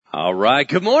All right.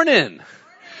 Good morning.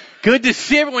 Good to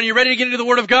see everyone. You ready to get into the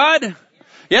Word of God?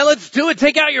 Yeah, let's do it.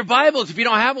 Take out your Bibles. If you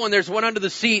don't have one, there's one under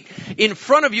the seat in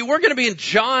front of you. We're going to be in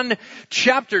John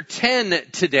chapter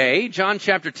 10 today. John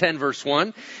chapter 10, verse 1.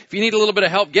 If you need a little bit of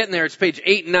help getting there, it's page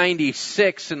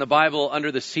 896 in the Bible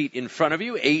under the seat in front of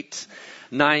you.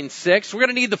 896. We're going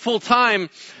to need the full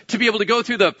time to be able to go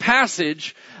through the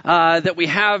passage that we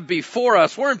have before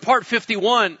us. We're in part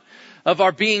 51 of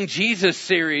our Being Jesus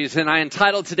series, and I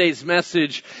entitled today's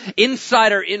message,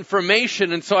 Insider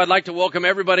Information. And so I'd like to welcome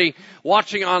everybody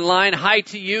watching online. Hi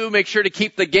to you. Make sure to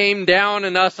keep the game down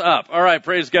and us up. All right,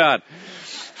 praise God.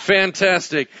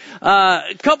 Fantastic.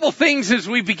 A couple things as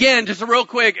we begin. Just a real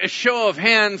quick show of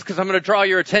hands, because I'm going to draw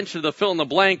your attention to the fill in the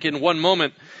blank in one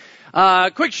moment.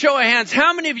 Quick show of hands.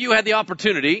 How many of you had the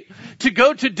opportunity to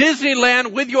go to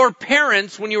Disneyland with your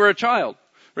parents when you were a child?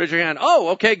 Raise your hand. Oh,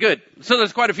 okay, good. So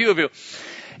there's quite a few of you.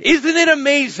 Isn't it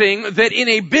amazing that in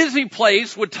a busy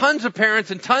place with tons of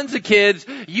parents and tons of kids,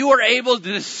 you are able to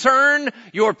discern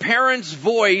your parents'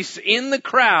 voice in the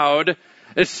crowd,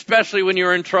 especially when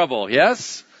you're in trouble?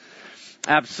 Yes?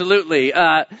 Absolutely.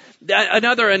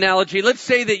 Another analogy, let's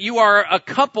say that you are a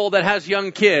couple that has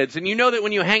young kids, and you know that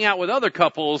when you hang out with other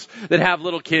couples that have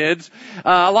little kids,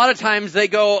 a lot of times they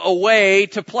go away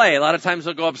to play. A lot of times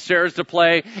they'll go upstairs to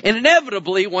play, and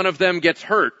inevitably one of them gets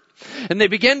hurt. And they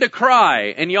begin to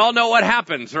cry, and you all know what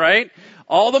happens, right?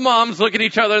 All the moms look at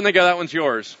each other and they go, that one's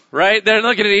yours, right? They're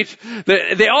looking at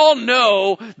they all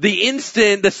know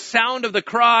the sound of the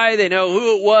cry. They know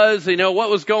who it was. They know what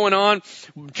was going on.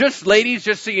 Just ladies,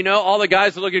 just so you know, all the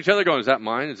guys that look at each other going, is that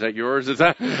mine? Is that yours?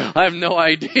 I have no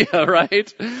idea,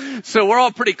 right? So we're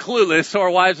all pretty clueless. So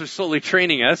our wives are slowly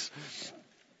training us.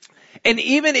 And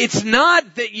even, it's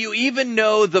not that you even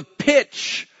know the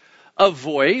pitch of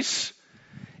voice.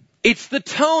 It's the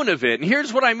tone of it. And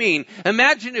here's what I mean.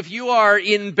 Imagine if you are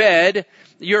in bed,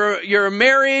 you're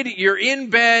married, you're in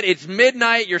bed, it's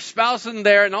midnight, your spouse isn't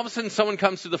there, and all of a sudden someone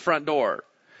comes to the front door.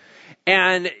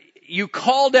 And you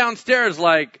call downstairs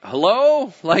like,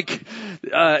 hello? Like,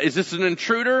 is this an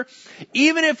intruder?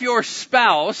 Even if your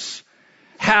spouse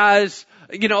has,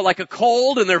 like a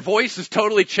cold and their voice is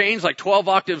totally changed, like 12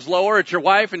 octaves lower, it's your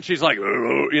wife and she's like,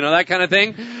 that kind of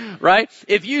thing, right?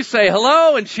 If you say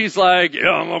hello and she's like, yeah,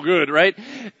 I'm all good, right?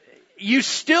 You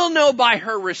still know by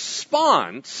her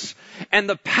response and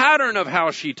the pattern of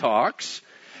how she talks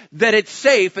that it's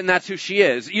safe and that's who she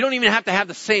is. You don't even have to have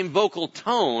the same vocal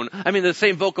tone, the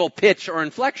same vocal pitch or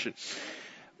inflection.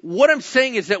 What I'm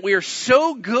saying is that we are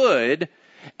so good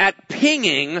at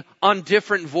pinging on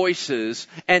different voices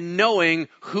and knowing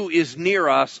who is near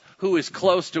us, who is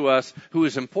close to us, who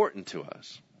is important to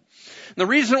us. And the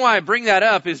reason why I bring that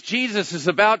up is Jesus is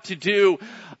about to do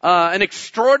an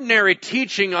extraordinary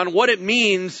teaching on what it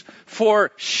means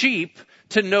for sheep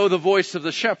to know the voice of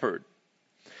the shepherd.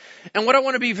 And what I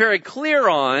want to be very clear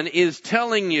on is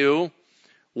telling you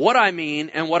what I mean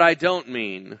and what I don't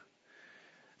mean.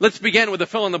 Let's begin with the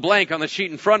fill in the blank on the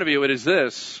sheet in front of you. It is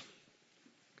this.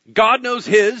 God knows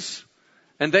His,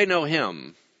 and they know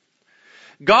Him.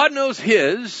 God knows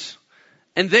His,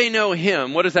 and they know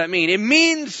Him. What does that mean? It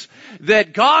means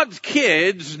that God's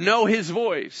kids know His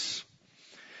voice.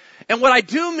 And what I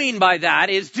do mean by that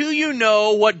is, do you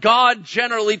know what God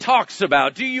generally talks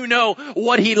about? Do you know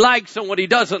what He likes and what He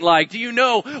doesn't like? Do you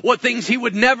know what things He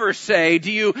would never say? Do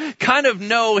you kind of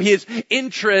know His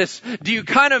interests? Do you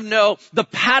kind of know the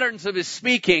patterns of His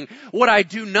speaking? What I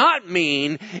do not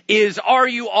mean is, are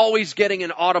you always getting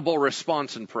an audible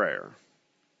response in prayer?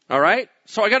 All right?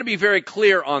 So I got to be very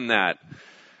clear on that,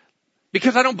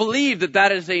 because I don't believe that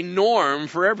that is a norm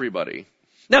for everybody.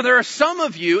 Now, there are some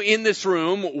of you in this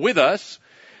room with us,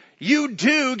 you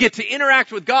do get to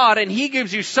interact with God, and He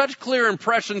gives you such clear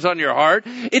impressions on your heart.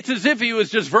 It's as if He was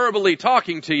just verbally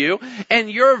talking to you,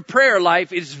 and your prayer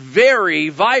life is very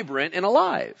vibrant and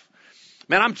alive.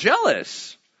 Man, I'm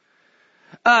jealous.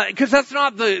 Because that's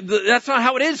not that's not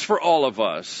how it is for all of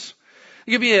us.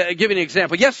 I'll give you an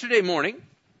example. Yesterday morning,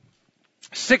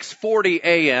 6:40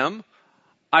 a.m.,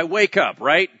 I wake up,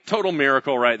 right? Total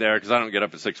miracle right there, because I don't get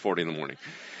up at 6:40 in the morning.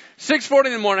 6:40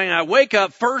 in the morning, I wake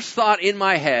up, first thought in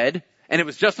my head, and it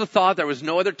was just a thought, there was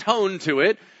no other tone to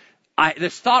it.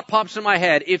 This thought pops in my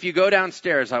head, if you go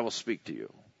downstairs, I will speak to you.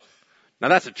 Now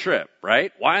that's a trip,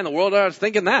 right? Why in the world I was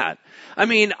thinking that?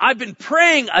 I've been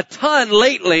praying a ton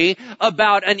lately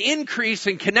about an increase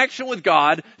in connection with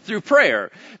God through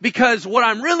prayer. Because what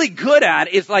I'm really good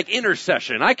at is like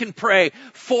intercession. I can pray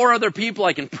for other people.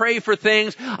 I can pray for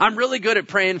things. I'm really good at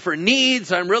praying for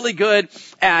needs. I'm really good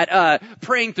at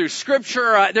praying through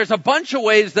scripture. There's a bunch of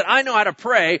ways that I know how to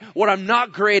pray. What I'm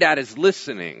not great at is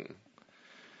listening.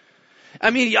 I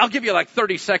mean, I'll give you like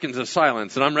 30 seconds of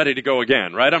silence and I'm ready to go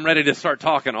again, right? I'm ready to start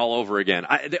talking all over again.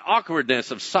 The awkwardness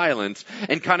of silence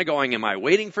and kind of going, am I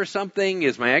waiting for something?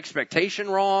 Is my expectation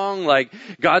wrong? Like,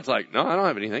 God's like, no, I don't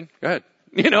have anything. Go ahead.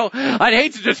 You know, I'd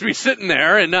hate to just be sitting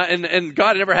there and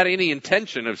God never had any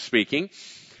intention of speaking.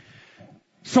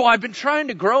 So I've been trying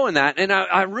to grow in that, and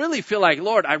I really feel like,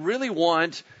 Lord, I really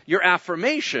want your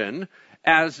affirmation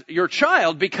as your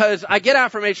child, because I get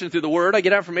affirmation through the Word, I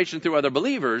get affirmation through other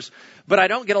believers, but I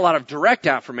don't get a lot of direct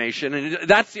affirmation, and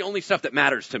that's the only stuff that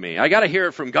matters to me. I gotta hear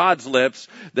it from God's lips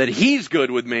that He's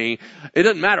good with me. It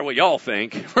doesn't matter what y'all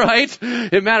think, right?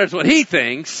 It matters what He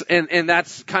thinks, and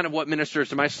that's kind of what ministers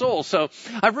to my soul. So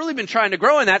I've really been trying to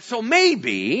grow in that, so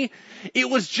maybe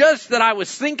it was just that I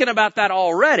was thinking about that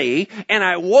already, and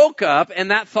I woke up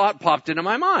and that thought popped into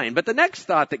my mind. But the next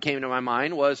thought that came to my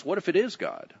mind was, what if it is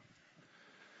God?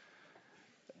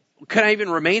 Can I even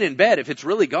remain in bed if it's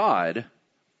really God?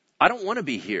 I don't want to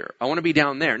be here. I want to be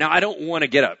down there. Now, I don't want to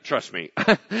get up. Trust me.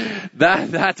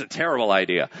 That's a terrible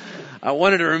idea. I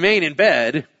wanted to remain in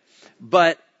bed,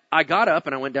 but I got up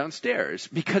and I went downstairs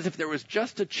because if there was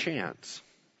just a chance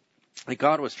that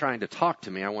God was trying to talk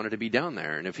to me, I wanted to be down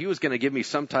there. And if He was going to give me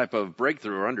some type of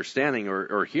breakthrough or understanding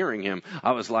or hearing Him,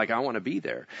 I was like, I want to be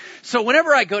there. So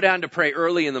whenever I go down to pray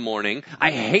early in the morning,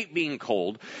 I hate being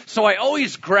cold. So I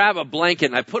always grab a blanket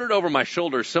and I put it over my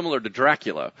shoulders similar to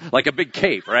Dracula, like a big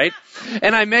cape, right?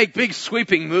 And I make big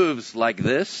sweeping moves like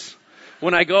this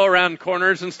when I go around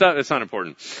corners and stuff. It's not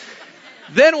important.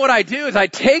 Then what I do is I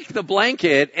take the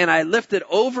blanket and I lift it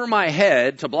over my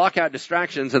head to block out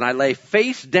distractions, and I lay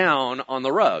face down on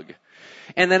the rug.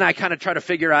 And then I kind of try to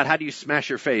figure out, how do you smash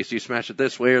your face? Do you smash it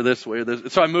this way or this way or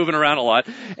this? So I'm moving around a lot,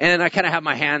 and I kind of have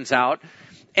my hands out,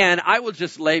 and I will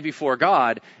just lay before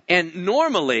God. And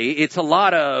normally it's a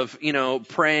lot of,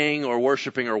 praying or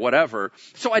worshiping or whatever.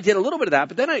 So I did a little bit of that,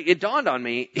 but then it dawned on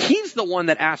me, He's the one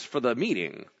that asked for the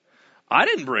meeting. I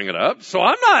didn't bring it up, so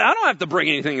I don't have to bring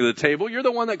anything to the table. You're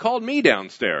the one that called me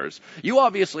downstairs. You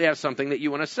obviously have something that you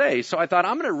want to say. So I thought,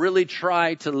 I'm going to really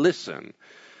try to listen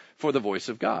for the voice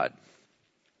of God.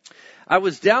 I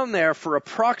was down there for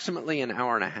approximately an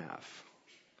hour and a half.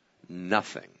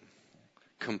 Nothing.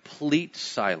 Complete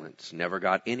silence. Never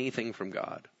got anything from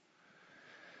God.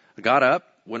 I got up,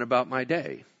 went about my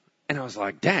day, and I was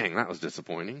like, dang, that was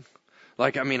disappointing.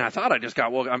 I thought I just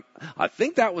got woke. I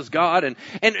think that was God.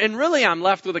 And really I'm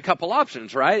left with a couple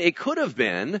options, right? It could have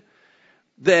been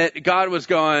that God was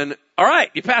going, all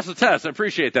right, you passed the test. I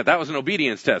appreciate that. That was an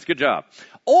obedience test. Good job.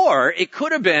 Or it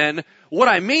could have been, what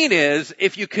I mean is,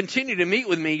 if you continue to meet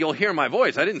with me, you'll hear my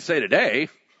voice. I didn't say today.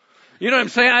 You know what I'm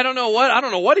saying? I don't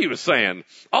know what He was saying.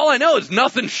 All I know is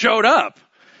nothing showed up.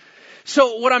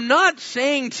 So what I'm not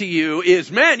saying to you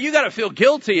is, man, you got to feel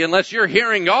guilty unless you're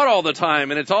hearing God all the time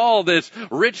and it's all this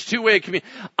rich two-way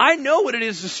communication. I know what it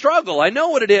is to struggle. I know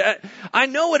what it is. I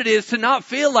know what it is to not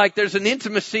feel like there's an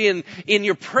intimacy in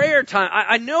your prayer time.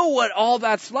 I know what all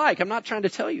that's like. I'm not trying to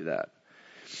tell you that.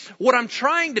 What I'm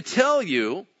trying to tell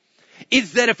you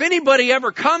is that if anybody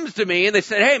ever comes to me and they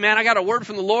said, hey man, I got a word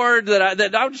from the Lord that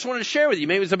I just wanted to share with you.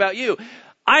 Maybe it's about you.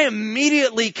 I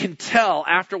immediately can tell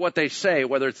after what they say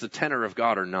whether it's the tenor of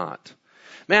God or not.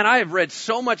 Man, I have read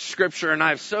so much scripture and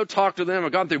I've so talked to them.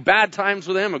 I've gone through bad times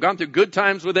with them. I've gone through good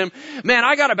times with them. Man,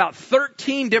 I got about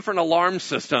 13 different alarm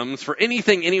systems for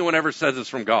anything anyone ever says is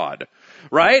from God.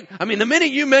 Right? I mean, the minute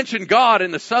you mention God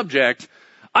in the subject,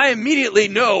 I immediately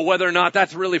know whether or not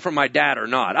that's really from my dad or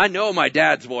not. I know my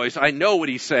dad's voice. I know what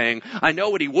he's saying. I know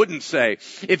what he wouldn't say.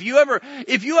 If you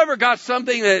ever got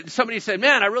something that somebody said,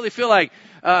 man, I really feel like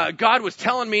God was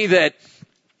telling me that,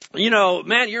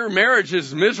 man, your marriage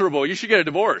is miserable. You should get a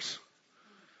divorce.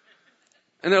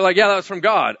 And they're like, yeah, that was from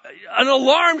God. An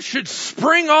alarm should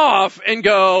spring off and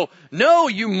go, no,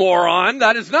 you moron.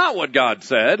 That is not what God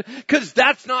said. Because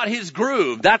that's not His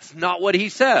groove. That's not what He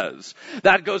says.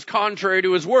 That goes contrary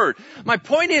to His word. My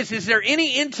point is there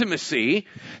any intimacy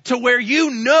to where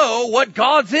you know what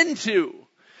God's into?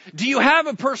 Do you have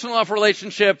a personal enough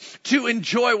relationship to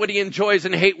enjoy what He enjoys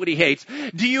and hate what He hates?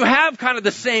 Do you have kind of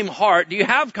the same heart? Do you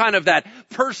have kind of that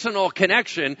personal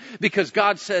connection? Because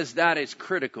God says that is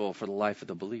critical for the life of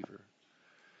the believer.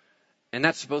 And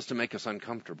that's supposed to make us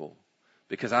uncomfortable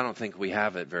because I don't think we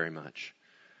have it very much.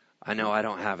 I know I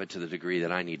don't have it to the degree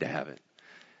that I need to have it.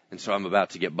 And so I'm about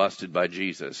to get busted by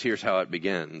Jesus. Here's how it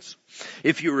begins.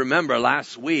 If you remember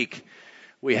last week,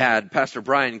 we had Pastor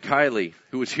Brian Kiley,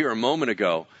 who was here a moment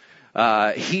ago.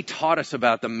 He taught us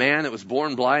about the man that was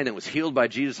born blind and was healed by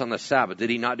Jesus on the Sabbath.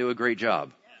 Did he not do a great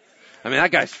job? I mean,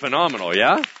 that guy's phenomenal,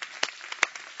 yeah?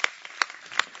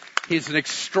 He's an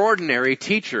extraordinary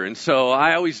teacher. And so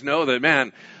I always know that,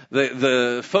 man,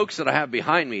 the folks that I have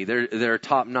behind me, they're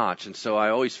top notch. And so I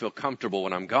always feel comfortable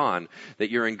when I'm gone that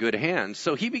you're in good hands.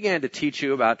 So he began to teach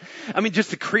you about,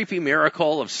 just the creepy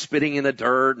miracle of spitting in the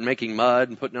dirt and making mud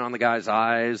and putting it on the guy's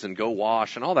eyes and go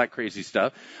wash and all that crazy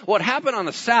stuff. What happened on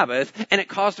the Sabbath, and it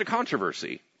caused a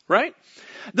controversy, right?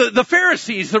 The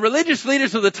Pharisees, the religious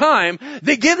leaders of the time,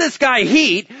 they give this guy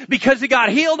heat because he got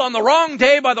healed on the wrong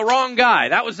day by the wrong guy.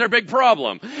 That was their big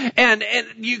problem. And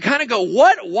you kind of go,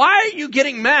 what? Why are you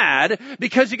getting mad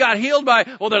because he got healed by,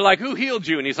 well, they're like, who healed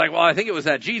you? And he's like, well, I think it was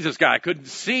that Jesus guy. I couldn't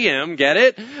see him, get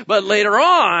it? But later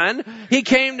on, he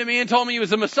came to me and told me he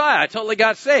was the Messiah. I totally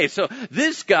got saved. So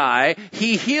this guy,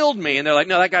 he healed me. And they're like,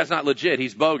 no, that guy's not legit.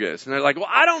 He's bogus. And they're like, well,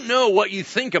 I don't know what you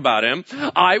think about him.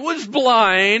 I was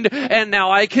blind and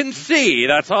now I can see.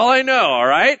 That's all I know, all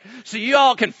right? So you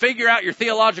all can figure out your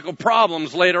theological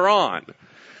problems later on.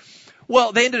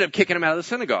 Well, they ended up kicking him out of the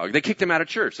synagogue. They kicked him out of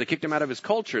church. They kicked him out of his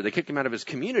culture. They kicked him out of his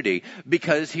community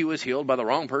because he was healed by the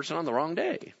wrong person on the wrong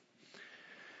day.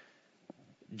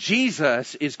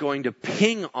 Jesus is going to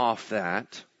ping off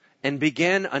that and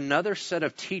begin another set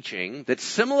of teaching that's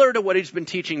similar to what he's been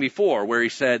teaching before, where he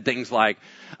said things like,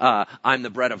 I'm the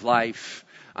bread of life,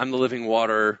 I'm the living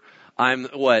water, I'm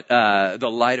the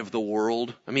light of the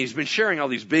world. He's been sharing all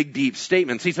these big, deep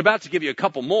statements. He's about to give you a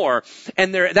couple more,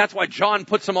 and that's why John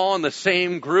puts them all in the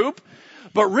same group.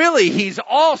 But really, he's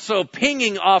also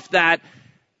pinging off that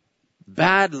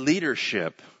bad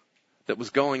leadership that was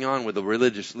going on with the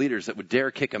religious leaders that would dare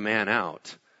kick a man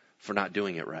out for not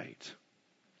doing it right.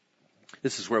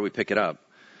 This is where we pick it up.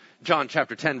 John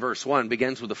chapter 10, verse 1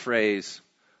 begins with the phrase,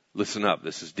 listen up,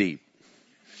 this is deep.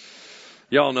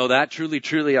 Y'all know that. Truly,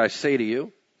 truly, I say to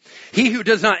you, he who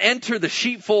does not enter the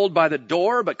sheepfold by the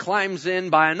door, but climbs in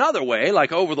by another way,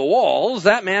 like over the walls,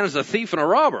 that man is a thief and a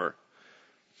robber.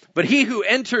 But he who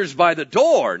enters by the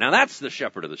door, now that's the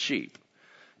shepherd of the sheep.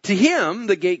 To him,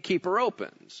 the gatekeeper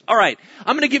opens. All right,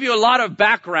 I'm going to give you a lot of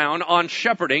background on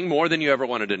shepherding, more than you ever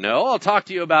wanted to know. I'll talk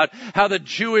to you about how the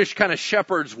Jewish kind of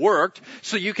shepherds worked,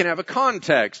 so you can have a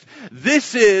context.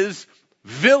 This is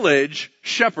village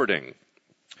shepherding.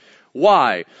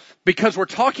 Why? Because we're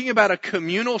talking about a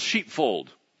communal sheepfold.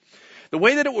 The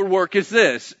way that it would work is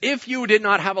this. If you did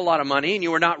not have a lot of money and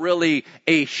you were not really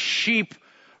a sheep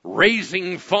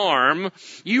raising farm,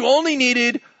 you only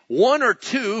needed 1 or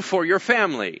 2 for your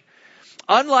family.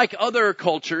 Unlike other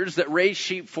cultures that raise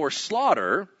sheep for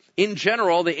slaughter, in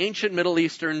general, the ancient Middle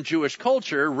Eastern Jewish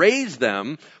culture raised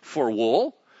them for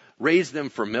wool, raised them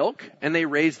for milk, and they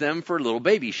raised them for little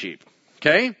baby sheep.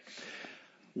 Okay?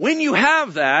 When you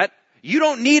have that, you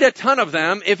don't need a ton of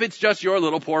them if it's just your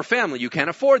little poor family. You can't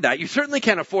afford that. You certainly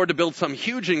can't afford to build some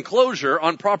huge enclosure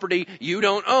on property you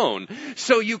don't own.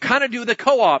 So you kind of do the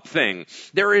co-op thing.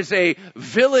 There is a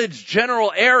village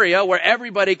general area where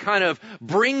everybody kind of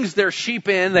brings their sheep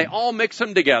in. They all mix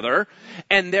them together.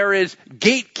 And there is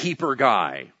gatekeeper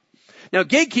guy. Now,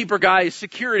 gatekeeper guy is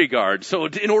security guard. So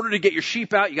in order to get your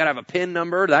sheep out, you got to have a PIN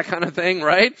number, that kind of thing,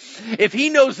 right? If he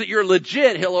knows that you're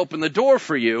legit, he'll open the door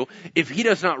for you. If he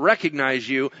does not recognize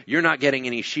you, you're not getting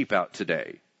any sheep out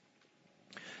today.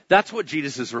 That's what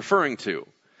Jesus is referring to.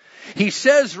 He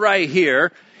says right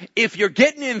here, if you're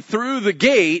getting in through the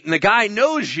gate and the guy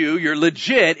knows you, you're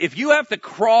legit. If you have to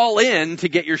crawl in to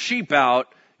get your sheep out,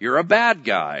 you're a bad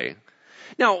guy.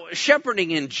 Now,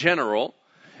 shepherding in general,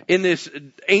 in this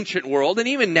ancient world, and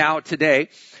even now today,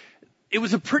 it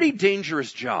was a pretty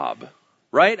dangerous job,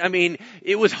 right?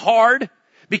 It was hard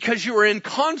because you were in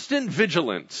constant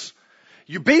vigilance.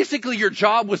 Your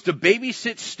job was to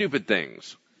babysit stupid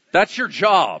things. That's your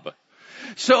job.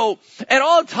 So at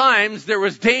all times there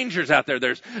was dangers out there.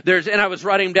 There's, and I was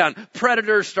writing down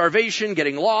predators, starvation,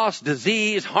 getting lost,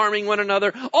 disease, harming one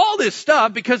another, all this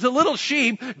stuff because the little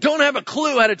sheep don't have a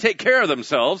clue how to take care of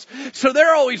themselves. So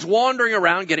they're always wandering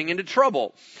around getting into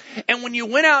trouble. And when you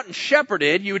went out and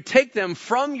shepherded, you would take them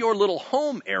from your little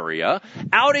home area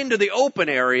out into the open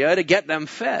area to get them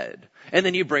fed. And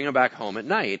then you bring them back home at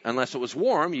night. Unless it was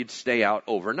warm, you'd stay out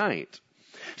overnight.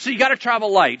 So you got to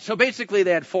travel light. So basically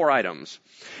they had 4 items.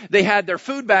 They had their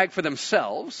food bag for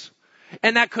themselves.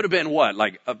 And that could have been what?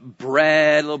 Like a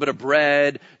little bit of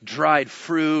bread, dried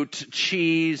fruit,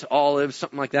 cheese, olives,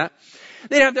 something like that.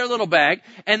 They'd have their little bag.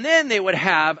 And then they would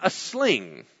have a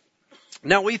sling.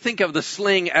 Now we think of the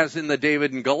sling as in the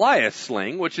David and Goliath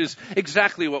sling, which is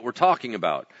exactly what we're talking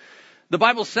about. The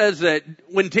Bible says that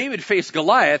when David faced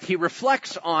Goliath, he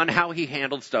reflects on how he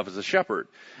handled stuff as a shepherd.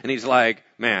 And he's like,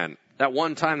 man, that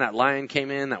one time that lion came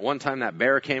in, that one time that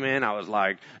bear came in, I was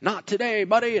like, not today,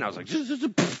 buddy. And I was like,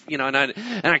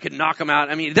 and I could knock them out.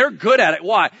 They're good at it.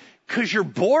 Why? Because you're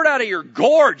bored out of your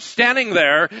gourd standing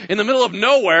there in the middle of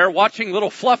nowhere watching little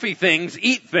fluffy things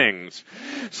eat things.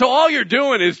 So all you're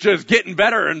doing is just getting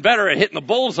better and better at hitting the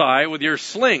bullseye with your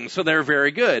sling. So they're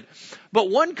very good. But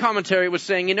one commentary was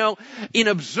saying, in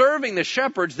observing the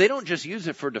shepherds, they don't just use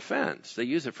it for defense. They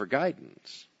use it for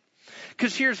guidance.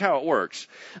 Because here's how it works.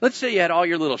 Let's say you had all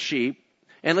your little sheep,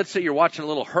 and let's say you're watching a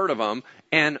little herd of them,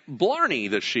 and Blarney,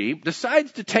 the sheep,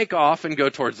 decides to take off and go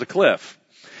towards the cliff.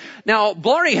 Now,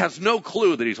 Blarney has no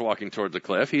clue that he's walking towards the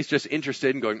cliff. He's just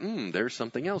interested in going, there's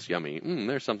something else yummy.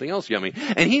 There's something else yummy.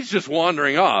 And he's just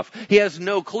wandering off. He has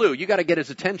no clue. You got to get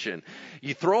his attention.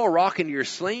 You throw a rock into your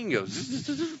sling,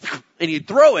 and you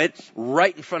throw it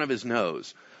right in front of his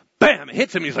nose. Bam! It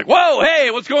hits him. He's like, whoa,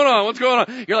 hey, what's going on? What's going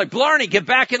on? You're like, Blarney, get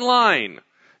back in line.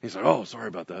 He's like, oh, sorry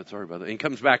about that. And he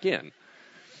comes back in.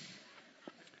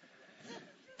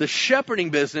 The shepherding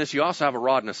business, you also have a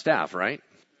rod and a staff, right?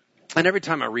 And every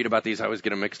time I read about these, I always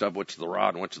get them mixed up, which is the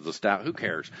rod and which is the staff. Who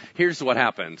cares? Here's what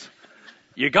happens.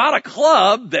 You got a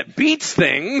club that beats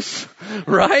things,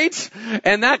 right?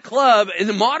 And that club, in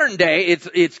the modern day,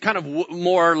 it's kind of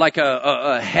more like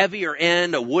a heavier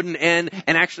end, a wooden end,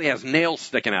 and actually has nails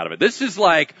sticking out of it. This is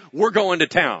like, we're going to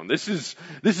town. This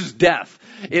is death.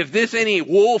 If any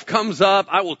wolf comes up,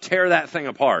 I will tear that thing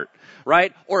apart,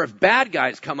 right? Or if bad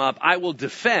guys come up, I will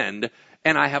defend,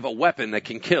 and I have a weapon that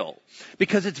can kill.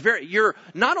 Because you're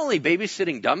not only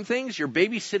babysitting dumb things, you're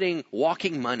babysitting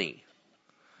walking money.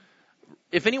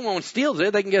 If anyone steals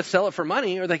it, they can sell it for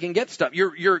money, or they can get stuff.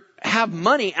 You have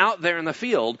money out there in the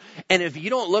field, and if you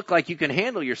don't look like you can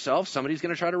handle yourself, somebody's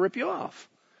going to try to rip you off.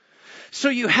 So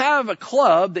you have a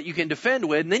club that you can defend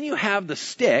with, and then you have the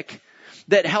stick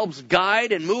that helps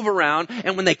guide and move around.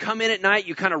 And when they come in at night,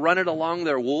 you kind of run it along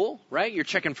their wool, right? You're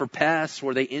checking for pests.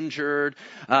 Were they injured?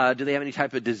 Do they have any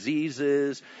type of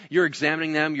diseases? You're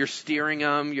examining them. You're steering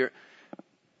them.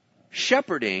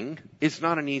 Shepherding is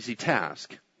not an easy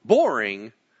task.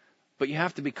 Boring, but you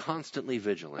have to be constantly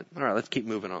vigilant. All right, let's keep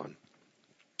moving on.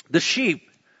 The sheep,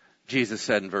 Jesus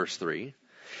said in verse 3,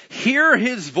 hear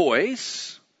his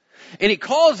voice, and he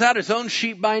calls out his own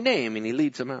sheep by name, and he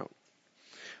leads them out.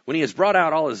 When he has brought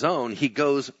out all his own, he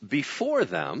goes before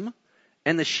them,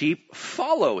 and the sheep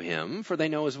follow him, for they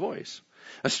know his voice.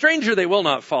 A stranger they will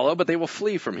not follow, but they will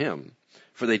flee from him,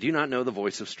 for they do not know the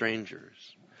voice of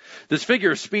strangers. This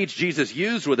figure of speech Jesus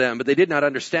used with them, but they did not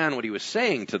understand what he was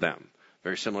saying to them.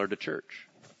 Very similar to church.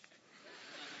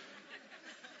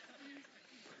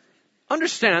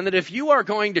 Understand that if you are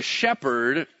going to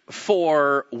shepherd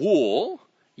for wool,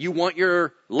 you want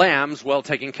your lambs well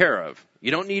taken care of.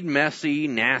 You don't need messy,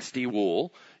 nasty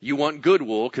wool. You want good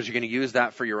wool because you're going to use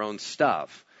that for your own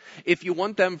stuff. If you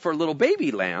want them for little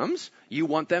baby lambs, you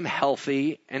want them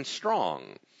healthy and strong.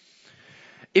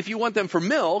 If you want them for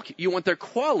milk, you want their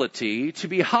quality to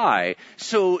be high.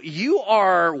 So you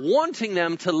are wanting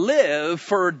them to live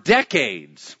for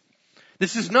decades.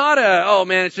 This is not oh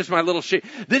man, it's just my little sheep.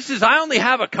 This is, I only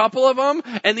have a couple of them,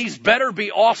 and these better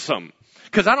be awesome.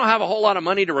 Because I don't have a whole lot of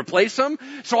money to replace them.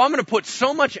 So I'm going to put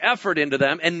so much effort into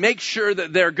them and make sure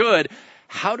that they're good.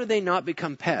 How do they not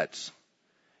become pets?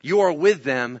 You are with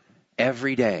them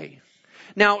every day.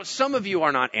 Now, some of you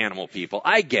are not animal people.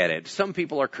 I get it. Some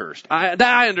people are cursed.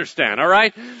 I understand, all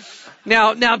right?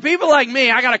 Now, people like me,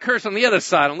 I got a curse on the other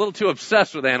side. I'm a little too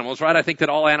obsessed with animals, right? I think that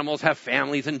all animals have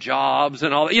families and jobs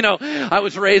and all. I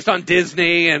was raised on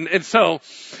Disney, and so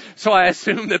I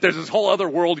assume that there's this whole other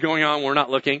world going on we're not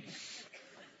looking.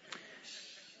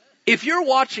 If you're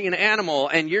watching an animal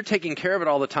and you're taking care of it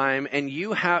all the time, and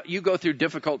you go through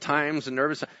difficult times and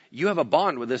nervous, you have a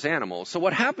bond with this animal. So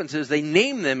what happens is they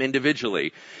name them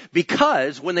individually,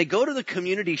 because when they go to the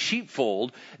community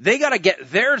sheepfold, they got to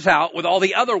get theirs out with all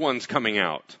the other ones coming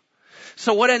out.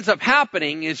 So what ends up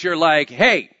happening is you're like,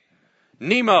 hey,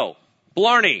 Nemo,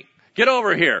 Blarney, get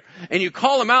over here. And you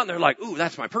call them out, and they're like, ooh,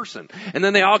 that's my person. And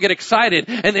then they all get excited,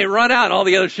 and they run out, and all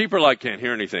the other sheep are like, can't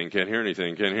hear anything.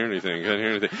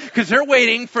 Because they're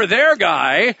waiting for their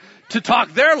guy to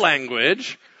talk their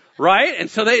language, right? And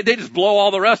so they just blow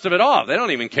all the rest of it off. They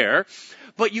don't even care.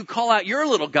 But you call out your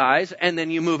little guys, and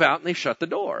then you move out, and they shut the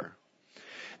door.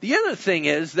 The other thing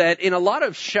is that in a lot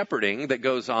of shepherding that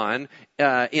goes on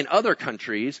in other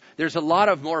countries, there's a lot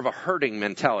of more of a herding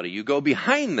mentality. You go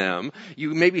behind them,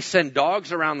 you maybe send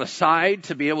dogs around the side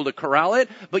to be able to corral it,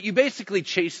 but you basically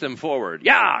chase them forward.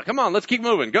 Yeah, come on, let's keep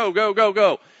moving. Go, go, go,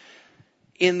 go.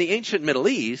 In the ancient Middle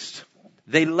East,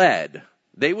 they led.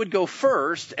 They would go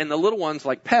first, and the little ones,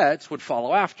 like pets, would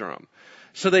follow after them.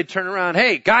 So they'd turn around,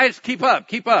 hey, guys, keep up,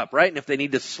 right? And if they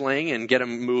need to sling and get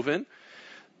them moving.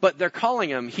 But they're calling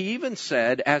him. He even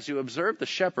said, as you observe the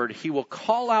shepherd, he will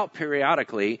call out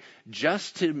periodically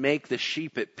just to make the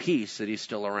sheep at peace that he's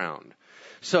still around.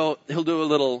 So he'll do a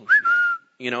little,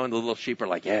 and the little sheep are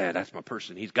like, yeah, that's my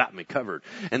person. He's got me covered.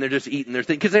 And they're just eating their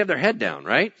thing because they have their head down,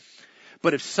 right?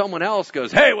 But if someone else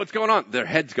goes, hey, what's going on? Their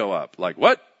heads go up. Like,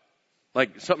 what?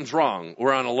 Like, something's wrong.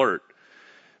 We're on alert.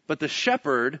 But the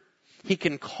shepherd, he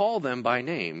can call them by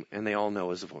name, and they all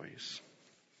know his voice.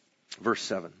 Verse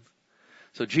 7.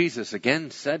 So Jesus again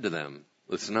said to them,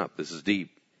 listen up, this is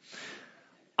deep.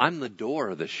 I'm the door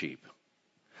of the sheep.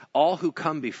 All who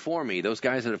come before me, those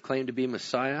guys that have claimed to be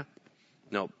Messiah,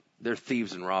 no, they're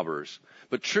thieves and robbers.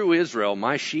 But true Israel,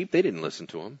 my sheep, they didn't listen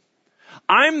to him.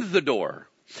 I'm the door.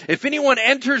 If anyone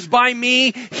enters by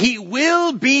me, he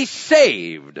will be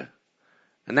saved.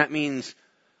 And that means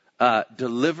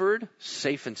delivered,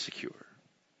 safe, and secure.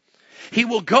 He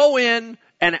will go in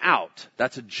and out.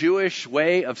 That's a Jewish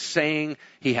way of saying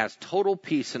he has total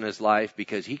peace in his life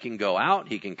because he can go out,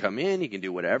 he can come in, he can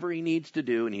do whatever he needs to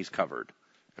do, and he's covered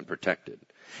and protected.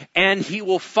 And he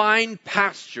will find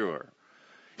pasture.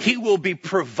 He will be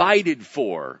provided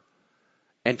for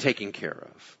and taken care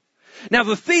of. Now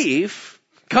the thief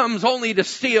comes only to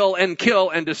steal and kill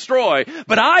and destroy.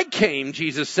 But I came,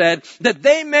 Jesus said, that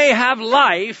they may have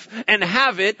life and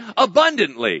have it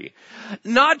abundantly.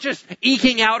 Not just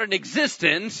eking out an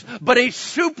existence, but a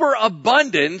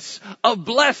superabundance of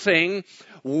blessing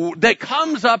that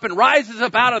comes up and rises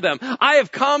up out of them. I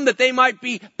have come that they might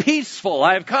be peaceful.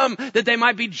 I have come that they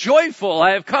might be joyful.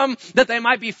 I have come that they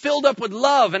might be filled up with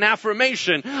love and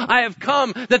affirmation. I have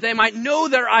come that they might know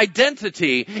their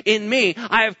identity in me.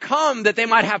 I have come that they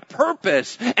might have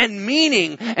purpose and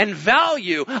meaning and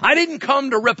value. I didn't come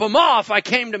to rip them off. I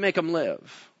came to make them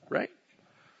live. Right?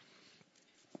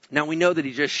 Now we know that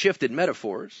he just shifted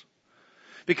metaphors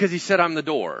because he said, I'm the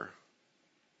door.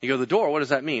 You go, the door, what does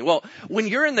that mean? Well, when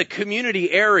you're in the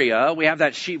community area, we have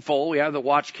that sheepfold, we have the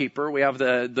watchkeeper, we have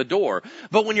the door.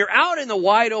 But when you're out in the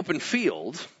wide open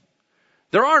field,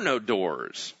 there are no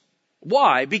doors.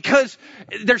 Why? Because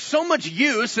there's so much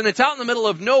use and it's out in the middle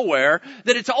of nowhere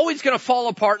that it's always going to fall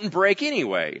apart and break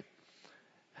anyway.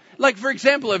 Like, for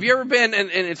example, have you ever been,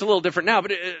 and it's a little different now,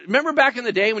 but remember back in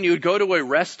the day when you would go to a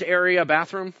rest area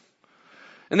bathroom?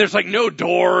 And there's like no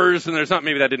doors, and there's not,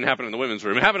 maybe that didn't happen in the women's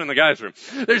room. It happened in the guys' room.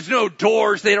 There's no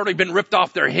doors. They'd already been ripped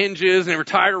off their hinges, and they were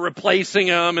tired of replacing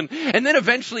them. And then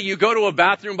eventually you go to a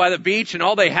bathroom by the beach, and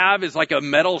all they have is like a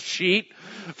metal sheet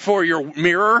for your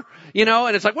mirror,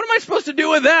 and it's like, what am I supposed to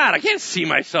do with that? I can't see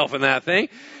myself in that thing.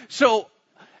 So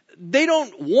they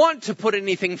don't want to put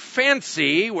anything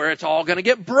fancy where it's all going to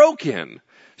get broken.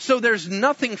 So there's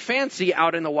nothing fancy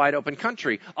out in the wide open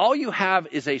country. All you have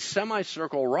is a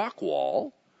semicircle rock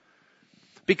wall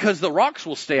because the rocks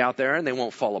will stay out there and they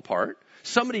won't fall apart.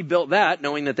 Somebody built that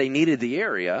knowing that they needed the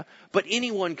area, but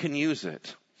anyone can use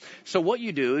it. So what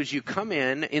you do is you come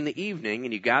in the evening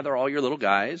and you gather all your little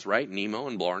guys, right? Nemo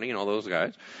and Blarney and all those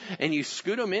guys. And you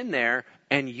scoot them in there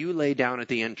and you lay down at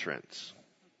the entrance.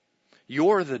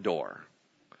 You're the door.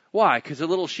 Why? Because the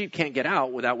little sheep can't get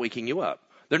out without waking you up.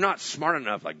 They're not smart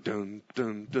enough, like dun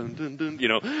dun dun dun dun,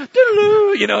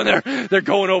 and they're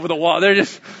going over the wall. They're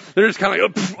just kind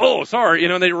of like, oh, sorry,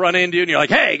 and they run into you, and you're like,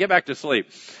 hey, get back to sleep.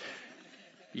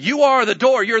 You are the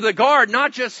door. You're the guard,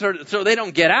 not just so they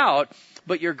don't get out,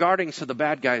 but you're guarding so the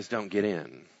bad guys don't get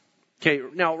in. Okay,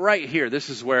 now right here, this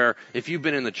is where if you've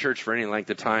been in the church for any length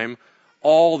of time,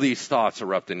 all these thoughts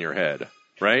erupt in your head,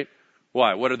 right?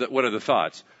 Why? What are the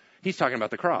thoughts? He's talking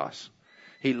about the cross.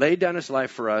 He laid down his life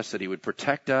for us, that he would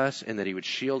protect us and that he would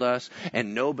shield us,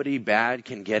 and nobody bad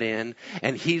can get in.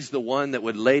 And he's the one that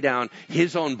would lay down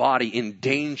his own body in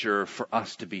danger for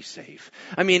us to be safe.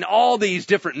 I mean, all these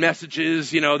different messages,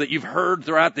 that you've heard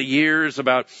throughout the years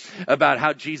about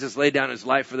how Jesus laid down his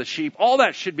life for the sheep, all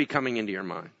that should be coming into your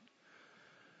mind.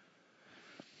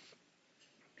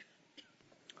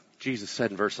 Jesus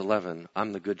said in verse 11,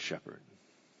 I'm the good shepherd.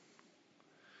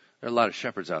 There are a lot of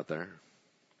shepherds out there.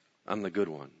 I'm the good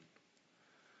one.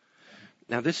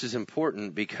 Now this is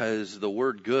important because the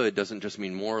word good doesn't just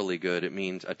mean morally good. It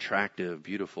means attractive,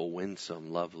 beautiful,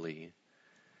 winsome, lovely.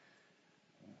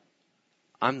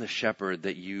 I'm the shepherd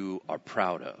that you are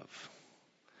proud of.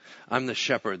 I'm the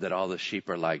shepherd that all the sheep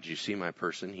are like. Do you see my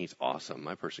person? He's awesome.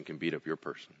 My person can beat up your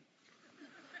person.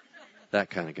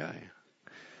 That kind of guy.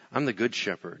 I'm the good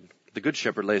shepherd. The good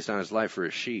shepherd lays down his life for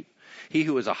his sheep. He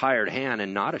who is a hired hand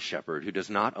and not a shepherd, who does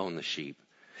not own the sheep,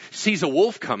 sees a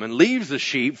wolf coming, leaves the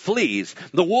sheep, flees.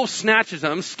 The wolf snatches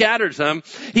them, scatters them.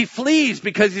 He flees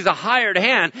because he's a hired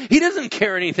hand. He doesn't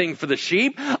care anything for the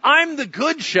sheep. I'm the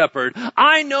good shepherd.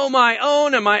 I know my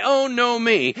own and my own know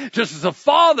me. Just as the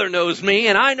Father knows me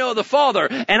and I know the Father.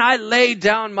 And I lay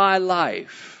down my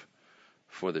life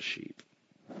for the sheep.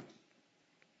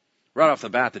 Right off the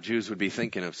bat, the Jews would be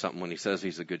thinking of something when he says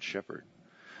he's a good shepherd.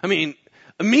 I mean,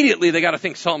 immediately they got to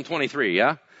think Psalm 23,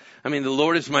 yeah? I mean, the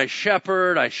Lord is my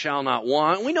shepherd, I shall not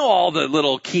want. We know all the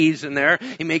little keys in there.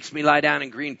 He makes me lie down in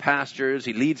green pastures.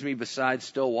 He leads me beside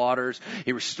still waters.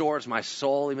 He restores my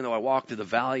soul, even though I walk through the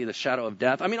valley of the shadow of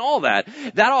death. I mean, all that.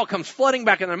 That all comes flooding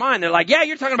back in their mind. They're like, yeah,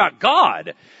 you're talking about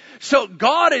God. So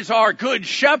God is our good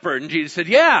shepherd. And Jesus said,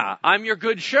 yeah, I'm your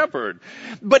good shepherd.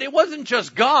 But it wasn't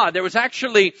just God. There was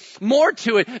actually more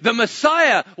to it. The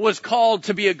Messiah was called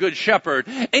to be a good shepherd.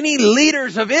 Any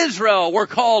leaders of Israel were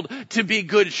called to be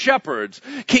good shepherds.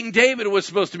 King David was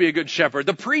supposed to be a good shepherd.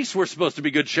 The priests were supposed to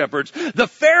be good shepherds. The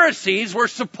Pharisees were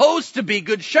supposed to be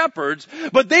good shepherds,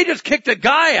 but they just kicked a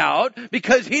guy out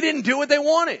because he didn't do what they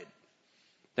wanted.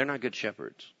 They're not good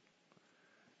shepherds.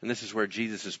 And this is where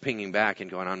Jesus is pinging back and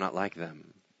going, I'm not like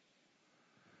them.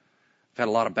 I've had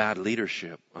a lot of bad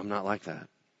leadership. I'm not like that.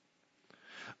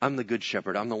 I'm the good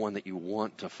shepherd. I'm the one that you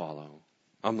want to follow.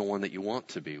 I'm the one that you want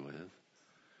to be with.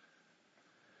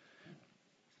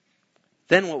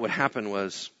 Then what would happen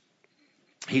was,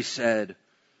 he said,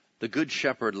 the good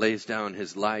shepherd lays down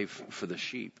his life for the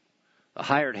sheep. The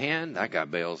hired hand, that guy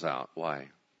bails out. Why?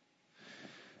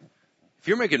 If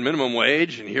you're making minimum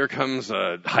wage and here comes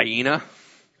a hyena,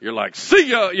 you're like, see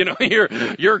ya,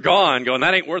 you're gone, going,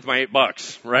 that ain't worth my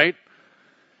 $8, right?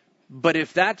 But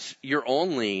if that's your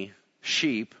only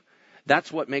sheep,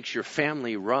 that's what makes your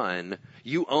family run.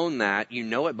 You own that, you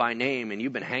know it by name, and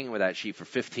you've been hanging with that sheep for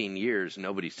 15 years.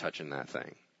 Nobody's touching that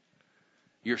thing.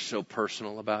 You're so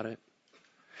personal about it.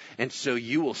 And so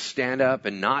you will stand up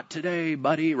and not today,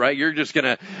 buddy, right? You're just going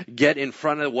to get in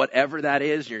front of whatever that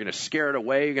is. You're going to scare it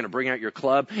away. You're going to bring out your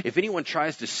club. If anyone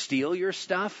tries to steal your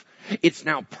stuff, it's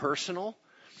now personal.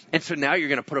 And so now you're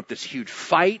going to put up this huge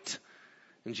fight.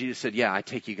 And Jesus said, yeah, I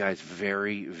take you guys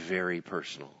very, very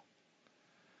personal.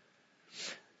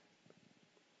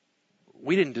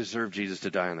 We didn't deserve Jesus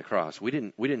to die on the cross. We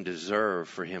didn't deserve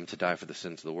for him to die for the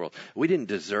sins of the world. We didn't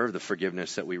deserve the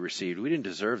forgiveness that we received. We didn't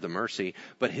deserve the mercy,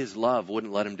 but his love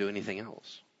wouldn't let him do anything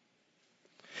else.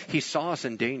 He saw us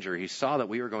in danger. He saw that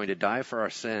we were going to die for our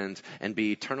sins and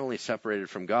be eternally separated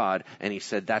from God, and he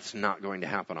said, that's not going to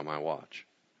happen on my watch.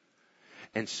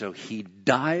 And so he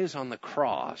dies on the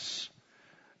cross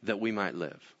that we might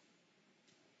live.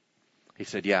 He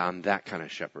said, yeah, I'm that kind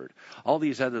of shepherd. All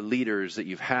these other leaders that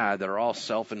you've had that are all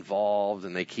self-involved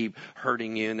and they keep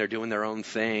hurting you and they're doing their own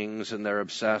things and they're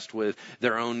obsessed with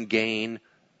their own gain,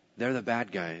 they're the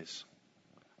bad guys.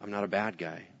 I'm not a bad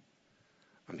guy.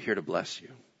 I'm here to bless you.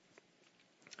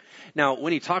 Now,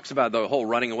 when he talks about the whole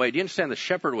running away, do you understand the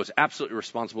shepherd was absolutely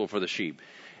responsible for the sheep?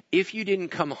 If you didn't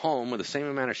come home with the same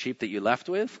amount of sheep that you left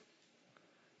with,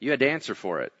 you had to answer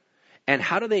for it. And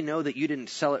how do they know that you didn't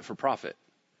sell it for profit?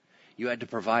 You had to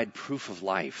provide proof of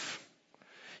life.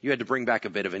 You had to bring back a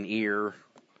bit of an ear,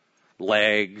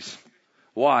 legs.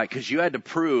 Why? Because you had to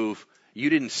prove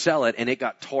you didn't sell it and it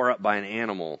got tore up by an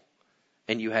animal.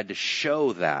 And you had to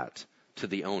show that to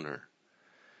the owner.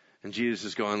 And Jesus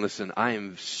is going, listen, I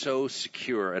am so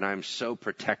secure and I'm so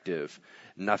protective.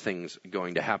 Nothing's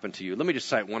going to happen to you. Let me just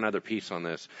cite one other piece on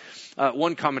this.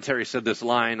 One commentary said this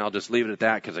line. I'll just leave it at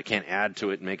that because I can't add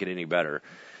to it and make it any better.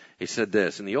 He said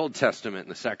this, in the Old Testament, in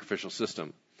the sacrificial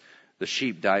system, the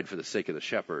sheep died for the sake of the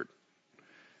shepherd.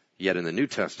 Yet in the New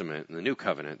Testament, in the New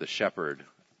Covenant, the shepherd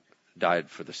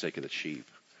died for the sake of the sheep.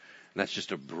 And that's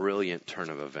just a brilliant turn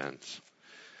of events.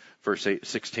 Verse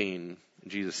 16,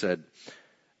 Jesus said,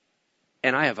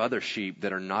 and I have other sheep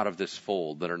that are not of this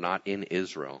fold, that are not in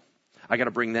Israel. I got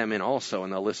to bring them in also,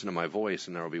 and they'll listen to my voice,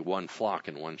 and there will be one flock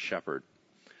and one shepherd.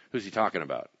 Who's he talking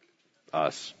about?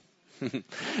 Us.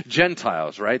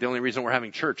 Gentiles, right? The only reason we're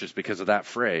having church is because of that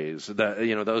phrase.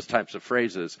 Those types of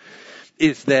phrases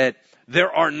is that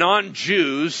there are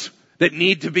non-Jews that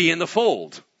need to be in the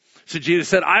fold. So Jesus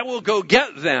said, I will go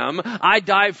get them. I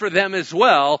died for them as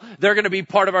well. They're going to be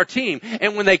part of our team.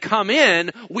 And when they come in,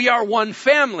 we are one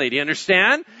family. Do you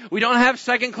understand? We don't have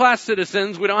second-class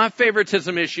citizens. We don't have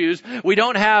favoritism issues. We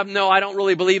don't have, no, I don't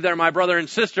really believe they're my brother and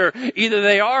sister. Either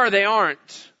they are or they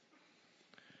aren't.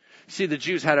 See, the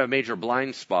Jews had a major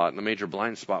blind spot, and the major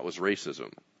blind spot was racism.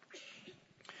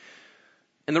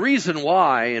 And the reason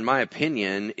why, in my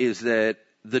opinion, is that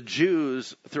the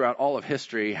Jews throughout all of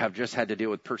history have just had to deal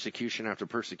with persecution after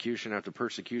persecution after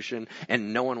persecution,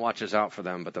 and no one watches out for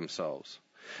them but themselves.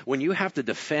 When you have to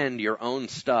defend your own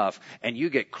stuff and you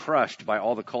get crushed by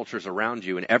all the cultures around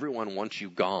you and everyone wants you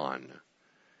gone,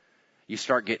 you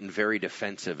start getting very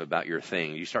defensive about your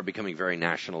thing. You start becoming very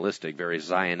nationalistic, very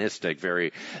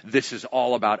Zionistic, this is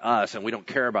all about us and we don't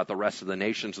care about the rest of the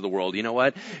nations of the world. You know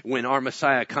what? When our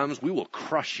Messiah comes, we will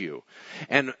crush you.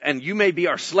 And you may be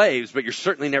our slaves, but you're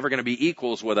certainly never going to be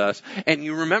equals with us. And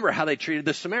you remember how they treated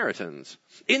the Samaritans.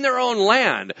 In their own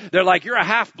land, they're like, you're a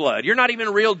half-blood. You're not even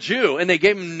a real Jew. And they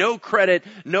gave him no credit,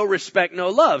 no respect, no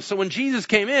love. So when Jesus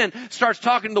came in, starts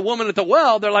talking to the woman at the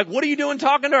well, they're like, what are you doing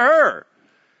talking to her?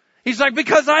 He's like,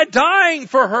 because I'm dying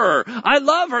for her. I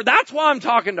love her. That's why I'm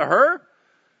talking to her.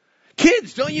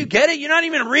 Kids, don't you get it? You're not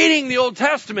even reading the Old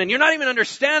Testament. You're not even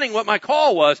understanding what my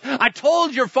call was. I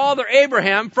told your father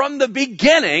Abraham from the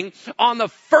beginning, on the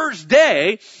first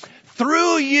day,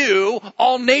 through you,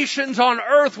 all nations on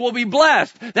earth will be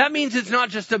blessed. That means it's not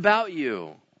just about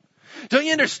you. Don't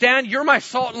you understand? You're my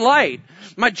salt and light.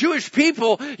 My Jewish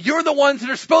people, you're the ones that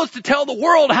are supposed to tell the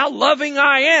world how loving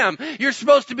I am. You're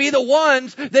supposed to be the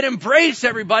ones that embrace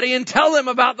everybody and tell them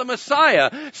about the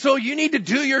Messiah. So you need to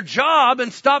do your job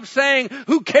and stop saying,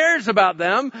 who cares about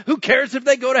them? Who cares if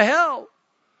they go to hell?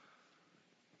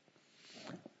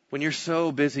 When you're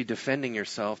so busy defending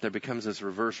yourself, there becomes this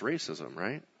reverse racism,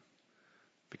 right?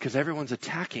 Because everyone's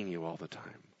attacking you all the time.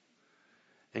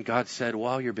 And God said,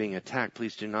 while you're being attacked,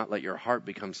 please do not let your heart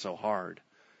become so hard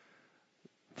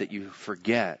that you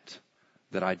forget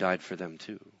that I died for them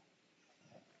too.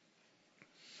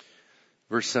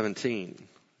 Verse 17,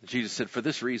 Jesus said, for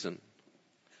this reason,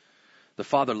 the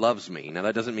Father loves me. Now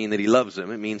that doesn't mean that he loves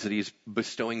him. It means that he's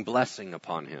bestowing blessing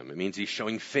upon him. It means he's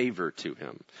showing favor to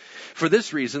him. For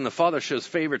this reason, the Father shows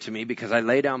favor to me because I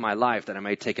lay down my life that I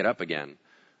may take it up again.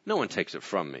 No one takes it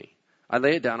from me. I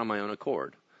lay it down on my own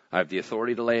accord. I have the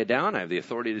authority to lay it down. I have the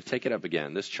authority to take it up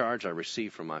again. This charge I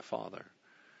received from my Father.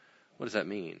 What does that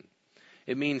mean?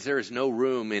 It means there is no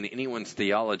room in anyone's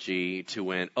theology to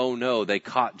when, oh no, they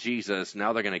caught Jesus,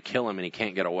 now they're going to kill him and he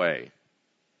can't get away.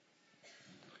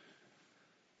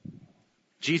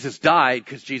 Jesus died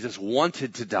because Jesus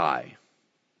wanted to die.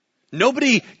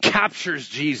 Nobody captures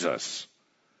Jesus.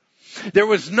 There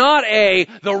was not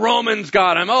the Romans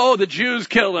got him, the Jews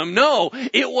killed him. No,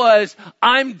 it was,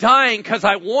 I'm dying because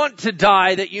I want to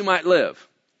die that you might live.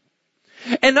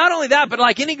 And not only that, but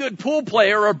like any good pool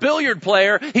player or billiard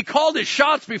player, he called his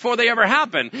shots before they ever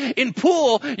happened. In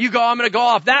pool, you go, I'm going to go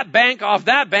off that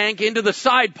bank into the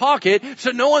side pocket so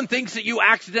no one thinks that you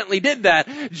accidentally did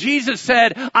that. Jesus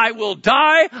said, I will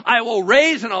die, I will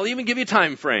raise, and I'll even give you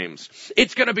time frames.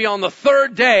 It's going to be on the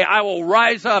third day I will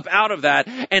rise up out of that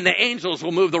and the angels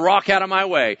will move the rock out of my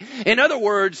way. In other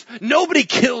words, nobody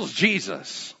kills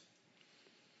Jesus.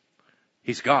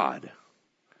 He's God.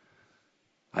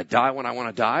 I die when I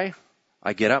want to die.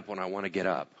 I get up when I want to get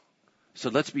up. So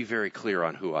let's be very clear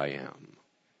on who I am.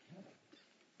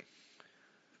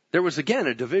 There was again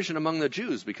a division among the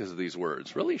Jews because of these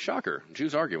words. Really? Shocker.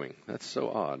 Jews arguing. That's so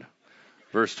odd.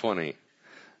 Verse 20.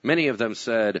 Many of them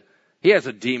said, he has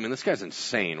a demon. This guy's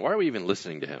insane. Why are we even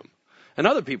listening to him? And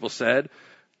other people said,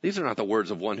 these are not the words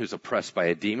of one who's oppressed by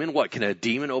a demon. What, can a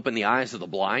demon open the eyes of the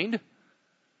blind?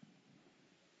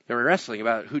 They were wrestling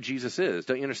about who Jesus is.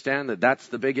 Don't you understand that that's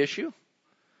the big issue?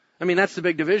 I mean, that's the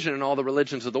big division in all the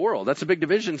religions of the world. That's the big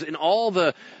divisions in all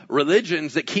the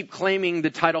religions that keep claiming the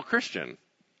title Christian.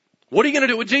 What are you going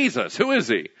to do with Jesus? Who is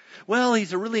he? Well,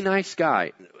 he's a really nice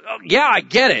guy. Oh, yeah, I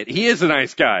get it. He is a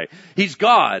nice guy. He's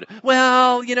God.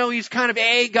 Well, he's kind of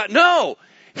a God. No!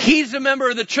 He's a member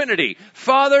of the Trinity.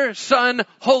 Father, Son,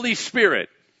 Holy Spirit.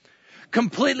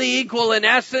 Completely equal in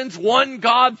essence, one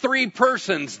God, three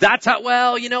persons. That's how,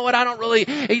 there's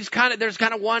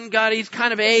kind of one God, he's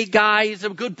kind of a guy, he's a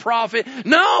good prophet.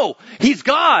 No! He's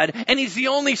God, and he's the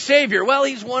only Savior. Well,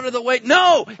 he's one of the ways.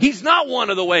 No! He's not one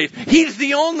of the ways. He's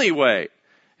the only way.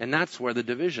 And that's where the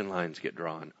division lines get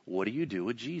drawn. What do you do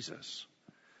with Jesus?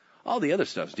 All the other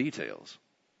stuff's details.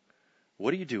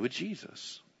 What do you do with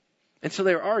Jesus? And so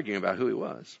they were arguing about who he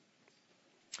was.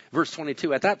 Verse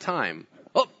 22, at that time,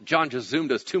 John just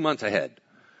zoomed us 2 months ahead.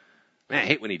 Man, I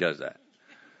hate when he does that.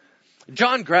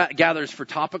 John gathers for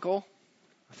topical,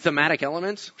 thematic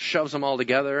elements, shoves them all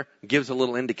together, gives a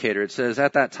little indicator. It says,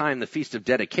 at that time, the Feast of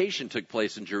Dedication took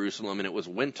place in Jerusalem, and it was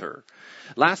winter.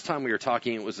 Last time we were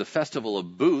talking, it was the Festival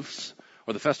of Booths,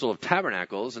 or the Festival of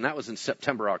Tabernacles, and that was in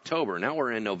September, October. Now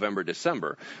we're in November,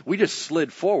 December. We just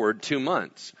slid forward 2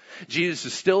 months. Jesus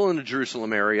is still in the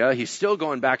Jerusalem area. He's still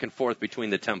going back and forth between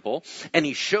the temple, and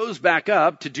he shows back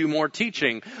up to do more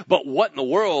teaching. But what in the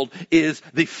world is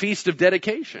the Feast of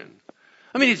Dedication?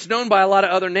 I mean, it's known by a lot of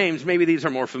other names. Maybe these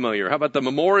are more familiar. How about the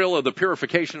Memorial of the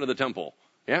Purification of the Temple?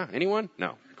 Yeah, anyone? No,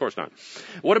 of course not.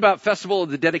 What about Festival of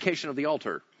the Dedication of the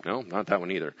Altar? No, not that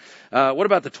one either. What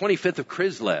about the 25th of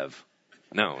Kislev?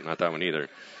 No, not that one either.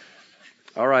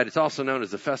 All right, it's also known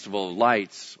as the Festival of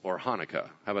Lights or Hanukkah.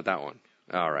 How about that one?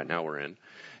 All right, now we're in.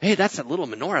 Hey, that's that little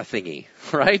menorah thingy,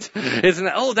 right? Isn't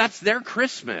it? Oh, that's their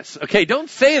Christmas. Okay, don't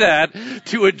say that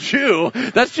to a Jew.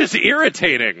 That's just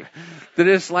irritating. That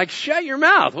is like, shut your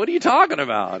mouth. What are you talking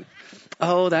about?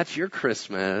 Oh, that's your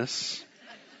Christmas.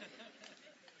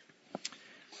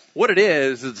 What it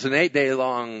is, it's an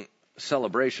 8-day-long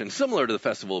celebration, similar to the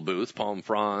Festival of Booths, palm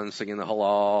fronds, singing the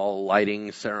Hallel,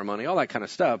 lighting ceremony, all that kind of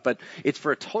stuff, but it's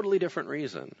for a totally different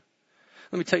reason.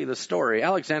 Let me tell you the story.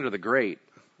 Alexander the Great,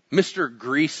 Mr.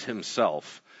 Greece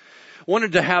himself,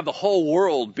 wanted to have the whole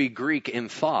world be Greek in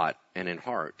thought and in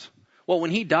heart. Well,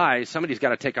 when he dies, somebody's got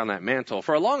to take on that mantle.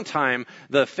 For a long time,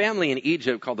 the family in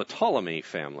Egypt called the Ptolemy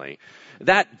family,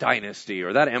 that dynasty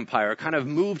or that empire kind of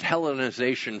moved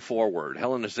Hellenization forward.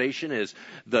 Hellenization is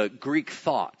the Greek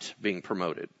thought being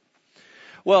promoted.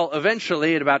 Well,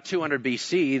 eventually, at about 200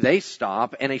 BC, they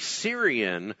stop, and a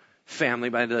Syrian family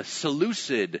by the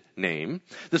Seleucid name,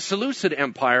 the Seleucid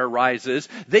Empire rises.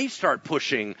 They start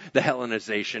pushing the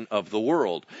Hellenization of the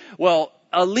world. Well,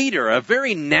 a leader, a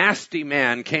very nasty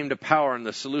man, came to power in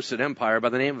the Seleucid Empire by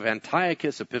the name of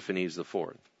Antiochus Epiphanes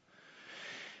IV.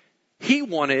 He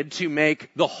wanted to make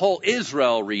the whole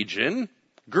Israel region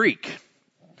Greek.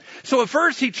 So at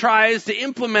first he tries to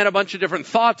implement a bunch of different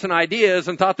thoughts and ideas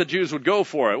and thought the Jews would go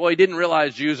for it. Well, he didn't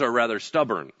realize Jews are rather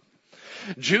stubborn.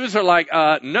 Jews are like,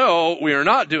 no, we are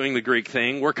not doing the Greek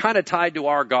thing. We're kind of tied to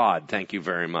our God. Thank you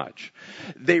very much.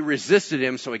 They resisted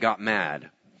him, so he got mad.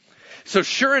 So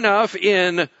sure enough,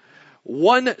 in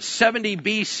 170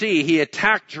 BC, he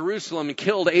attacked Jerusalem and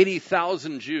killed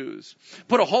 80,000 Jews,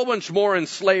 put a whole bunch more in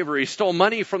slavery, stole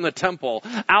money from the temple,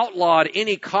 outlawed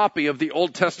any copy of the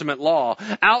Old Testament law,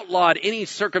 outlawed any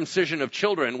circumcision of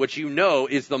children, which you know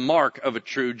is the mark of a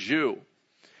true Jew.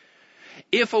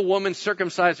 If a woman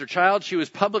circumcised her child, she was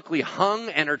publicly hung,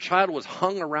 and her child was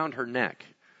hung around her neck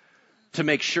to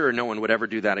make sure no one would ever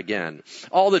do that again.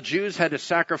 All the Jews had to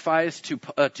sacrifice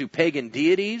to pagan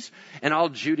deities, and all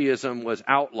Judaism was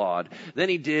outlawed. Then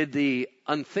he did the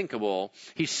unthinkable.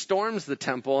 He storms the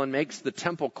temple and makes the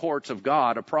temple courts of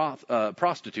God a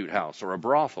prostitute house or a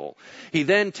brothel. He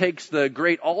then takes the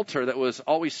great altar that was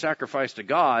always sacrificed to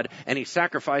God, and he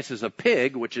sacrifices a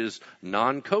pig, which is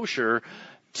non-kosher,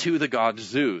 to the god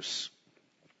Zeus.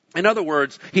 In other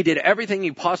words, he did everything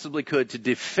he possibly could to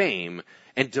defame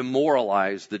and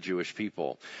demoralize the Jewish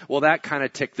people. Well, that kind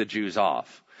of ticked the Jews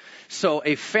off. So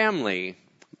a family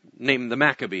named the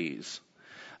Maccabees,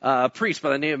 a priest by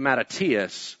the name of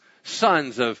Mattathias,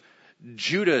 sons of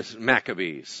Judas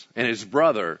Maccabees and his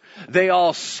brother, they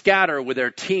all scatter with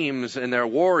their teams and their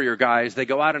warrior guys. They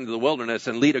go out into the wilderness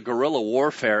and lead a guerrilla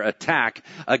warfare attack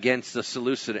against the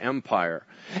Seleucid Empire.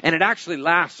 And it actually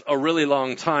lasts a really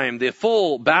long time. The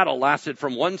full battle lasted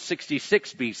from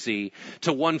 166 BC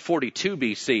to 142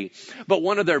 BC. But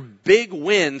one of their big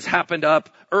wins happened up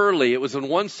early. It was in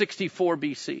 164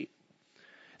 BC.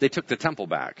 They took the temple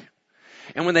back.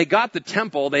 And when they got the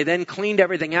temple, they then cleaned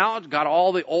everything out, got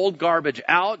all the old garbage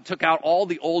out, took out all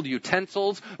the old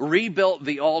utensils, rebuilt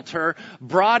the altar,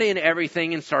 brought in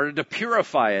everything and started to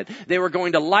purify it. They were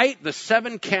going to light the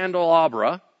 7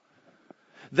 candelabra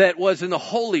that was in the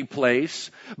holy place,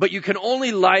 but you can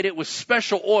only light it with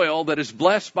special oil that is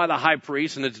blessed by the high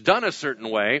priest, and it's done a certain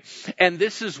way. And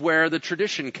this is where the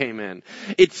tradition came in.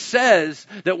 It says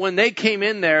that when they came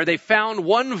in there, they found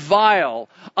one vial,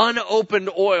 unopened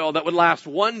oil that would last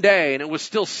one day, and it was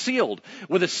still sealed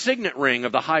with a signet ring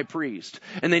of the high priest.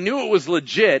 And they knew it was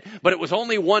legit, but it was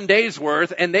only one day's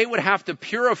worth, and they would have to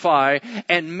purify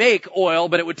and make oil,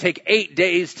 but it would take 8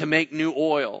 days to make new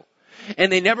oil.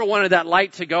 And they never wanted that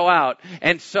light to go out.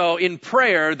 And so in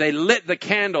prayer, they lit the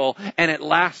candle, and it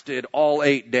lasted all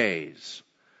 8 days.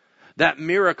 That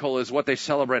miracle is what they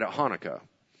celebrate at Hanukkah.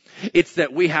 It's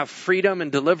that we have freedom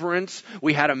and deliverance.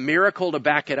 We had a miracle to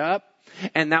back it up.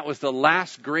 And that was the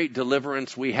last great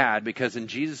deliverance we had, because in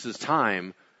Jesus'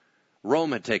 time,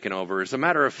 Rome had taken over. As a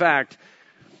matter of fact,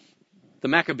 the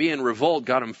Maccabean revolt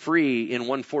got them free in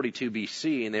 142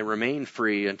 BC, and they remained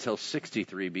free until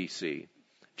 63 BC.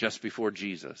 Just before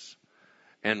Jesus.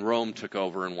 And Rome took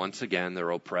over, and once again, they're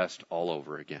oppressed all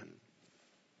over again.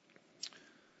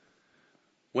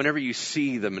 Whenever you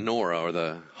see the menorah or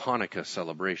the Hanukkah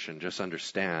celebration, just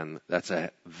understand that's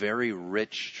a very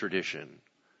rich tradition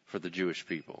for the Jewish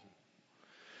people.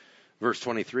 Verse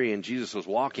 23, and Jesus was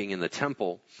walking in the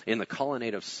temple in the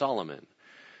colonnade of Solomon.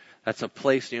 That's a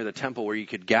place near the temple where you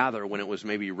could gather when it was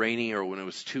maybe rainy or when it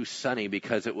was too sunny,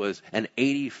 because it was an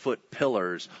 80-foot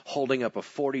pillars holding up a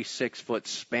 46-foot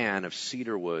span of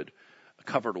cedar wood, a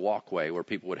covered walkway where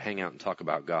people would hang out and talk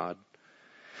about God.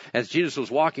 As Jesus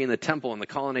was walking in the temple in the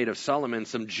colonnade of Solomon,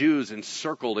 some Jews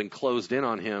encircled and closed in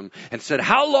on him and said,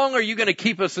 "How long are you going to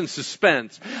keep us in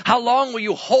suspense? How long will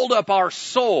you hold up our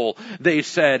soul?" They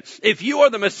said, "If you are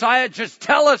the Messiah, just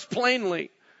tell us plainly."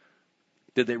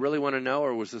 Did they really want to know,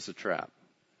 or was this a trap?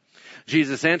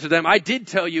 Jesus answered them, "I did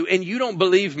tell you, and you don't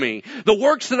believe me. The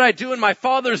works that I do in my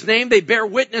Father's name, they bear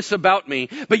witness about me.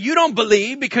 But you don't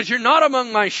believe because you're not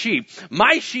among my sheep.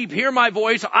 My sheep hear my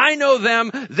voice. I know them.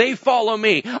 They follow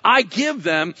me. I give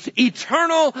them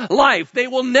eternal life. They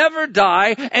will never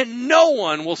die, and no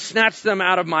one will snatch them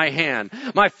out of my hand.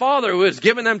 My Father who has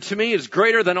given them to me is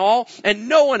greater than all, and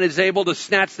no one is able to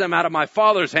snatch them out of my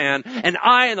Father's hand. And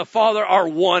I and the Father are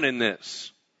one in this."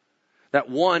 That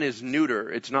one is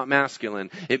neuter. It's not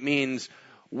masculine. It means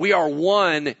we are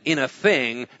one in a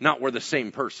thing, not we're the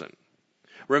same person.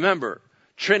 Remember,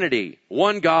 Trinity,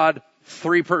 one God,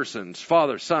 three persons,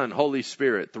 Father, Son, Holy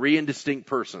Spirit, three indistinct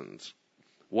persons,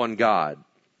 one God.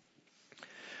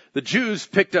 The Jews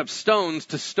picked up stones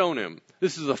to stone him.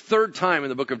 This is the third time in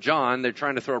the book of John they're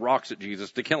trying to throw rocks at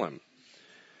Jesus to kill him.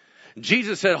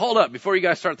 Jesus said, "Hold up, before you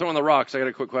guys start throwing the rocks, I got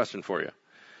a quick question for you.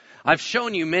 I've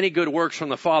shown you many good works from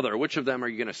the Father. Which of them are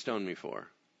you going to stone me for?"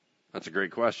 That's a great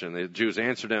question. The Jews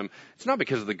answered him, "It's not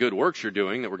because of the good works you're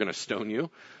doing that we're going to stone you,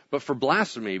 but for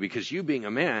blasphemy, because you being a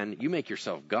man, you make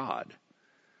yourself God."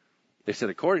 They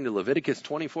said, "According to Leviticus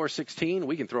 24:16,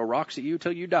 we can throw rocks at you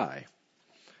till you die."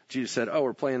 Jesus said, "Oh,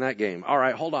 we're playing that game. All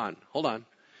right, hold on.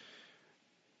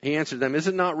 He answered them, "Is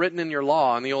it not written in your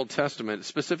law in the Old Testament,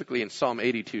 specifically in Psalm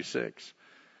 82:6?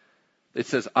 It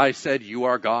says, 'I said you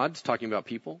are gods,'" talking about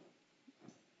people.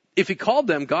 "If he called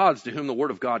them gods to whom the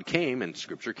word of God came, and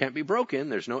scripture can't be broken,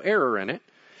 there's no error in it,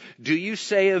 do you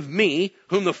say of me,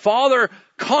 whom the Father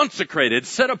consecrated,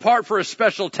 set apart for a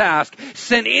special task,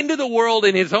 sent into the world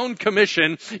in his own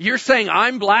commission, you're saying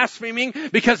I'm blaspheming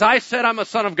because I said I'm a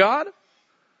son of God?"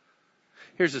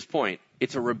 Here's his point.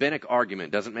 It's a rabbinic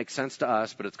argument. Doesn't make sense to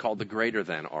us, but it's called the greater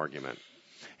than argument.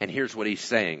 And here's what he's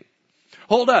saying.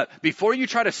 Hold up. Before you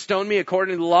try to stone me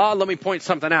according to the law, let me point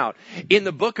something out. In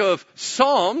the book of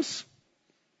Psalms,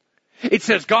 it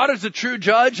says God is a true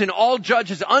judge, and all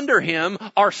judges under him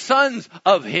are sons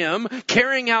of him,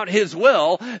 carrying out his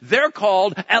will. They're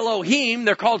called Elohim.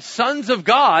 They're called sons of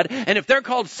God. And if they're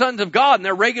called sons of God and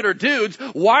they're regular dudes,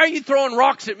 why are you throwing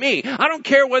rocks at me? I don't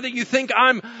care whether you think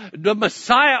I'm the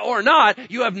Messiah or not.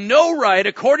 You have no right,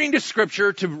 according to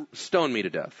Scripture, to stone me to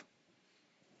death.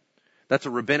 That's a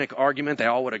rabbinic argument. They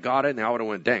all would have got it, and they all would have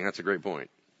went, "Dang, that's a great point.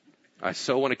 I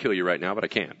so want to kill you right now, but I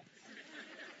can't."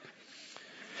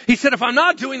 He said, "If I'm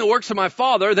not doing the works of my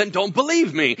Father, then don't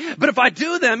believe me. But if I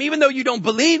do them, even though you don't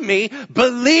believe me,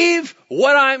 believe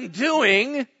what I'm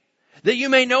doing, that you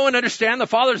may know and understand the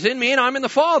Father's in me and I'm in the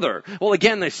Father." Well,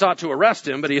 again, they sought to arrest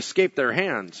him, but he escaped their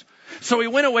hands. So he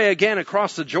went away again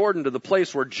across the Jordan to the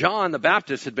place where John the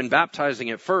Baptist had been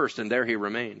baptizing at first, and there he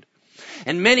remained.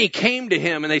 And many came to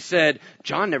him, and they said,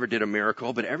 "John never did a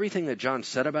miracle, but everything that John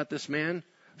said about this man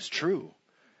is true."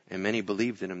 And many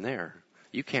believed in him there.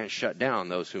 You can't shut down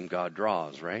those whom God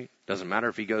draws, right? Doesn't matter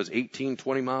if he goes 18,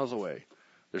 20 miles away.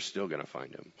 They're still going to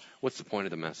find him. What's the point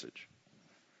of the message?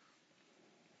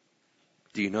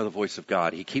 Do you know the voice of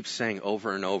God? He keeps saying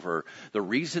over and over, the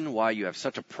reason why you have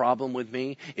such a problem with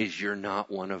me is you're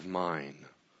not one of mine.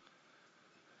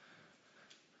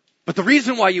 But the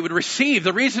reason why you would receive,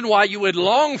 the reason why you would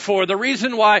long for, the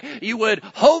reason why you would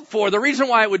hope for, the reason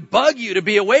why it would bug you to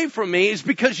be away from me is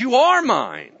because you are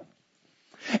mine.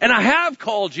 And I have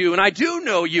called you, and I do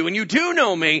know you, and you do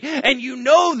know me, and you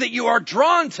know that you are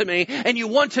drawn to me, and you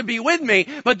want to be with me.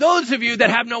 But those of you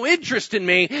that have no interest in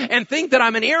me and think that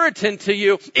I'm an irritant to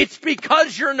you, it's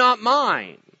because you're not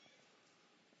mine.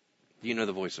 Do you know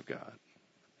the voice of God?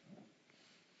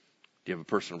 Do you have a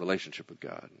personal relationship with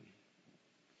God?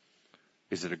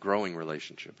 Is it a growing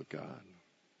relationship with God?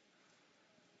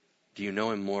 Do you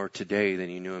know him more today than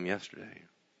you knew him yesterday?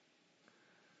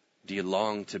 Do you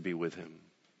long to be with him?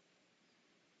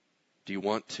 Do you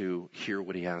want to hear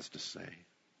what he has to say?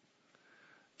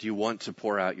 Do you want to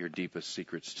pour out your deepest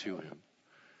secrets to him?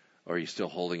 Or are you still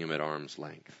holding him at arm's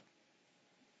length?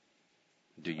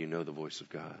 Do you know the voice of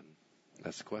God?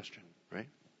 That's the question, right?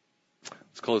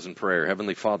 Let's close in prayer.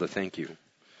 Heavenly Father, thank you.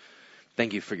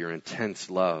 Thank you for your intense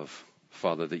love,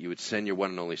 Father, that you would send your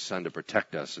one and only Son to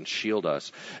protect us and shield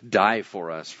us, die for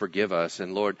us, forgive us.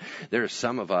 And Lord, there are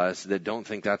some of us that don't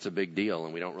think that's a big deal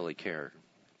and we don't really care.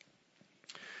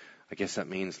 I guess that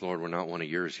means, Lord, we're not one of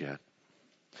yours yet.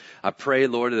 I pray,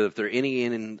 Lord, that if there are any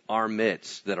in our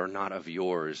midst that are not of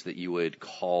yours, that you would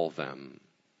call them,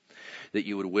 that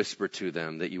you would whisper to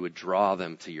them, that you would draw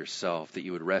them to yourself, that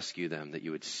you would rescue them, that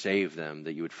you would save them,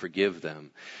 that you would forgive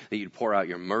them, that you'd pour out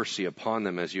your mercy upon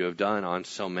them as you have done on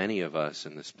so many of us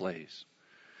in this place.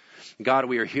 God,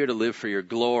 we are here to live for your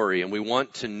glory, and we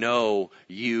want to know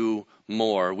you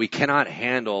more. We cannot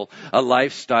handle a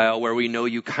lifestyle where we know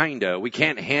you kinda. We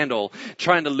can't handle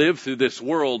trying to live through this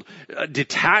world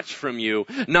detached from you,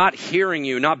 not hearing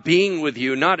you, not being with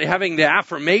you, not having the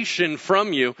affirmation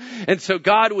from you. And so,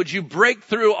 God, would you break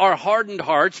through our hardened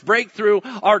hearts, break through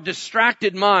our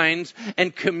distracted minds,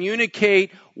 and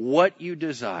communicate what you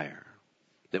desire,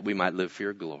 that we might live for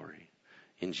your glory.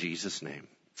 In Jesus' name,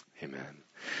 amen.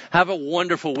 Have a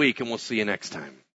wonderful week, and we'll see you next time.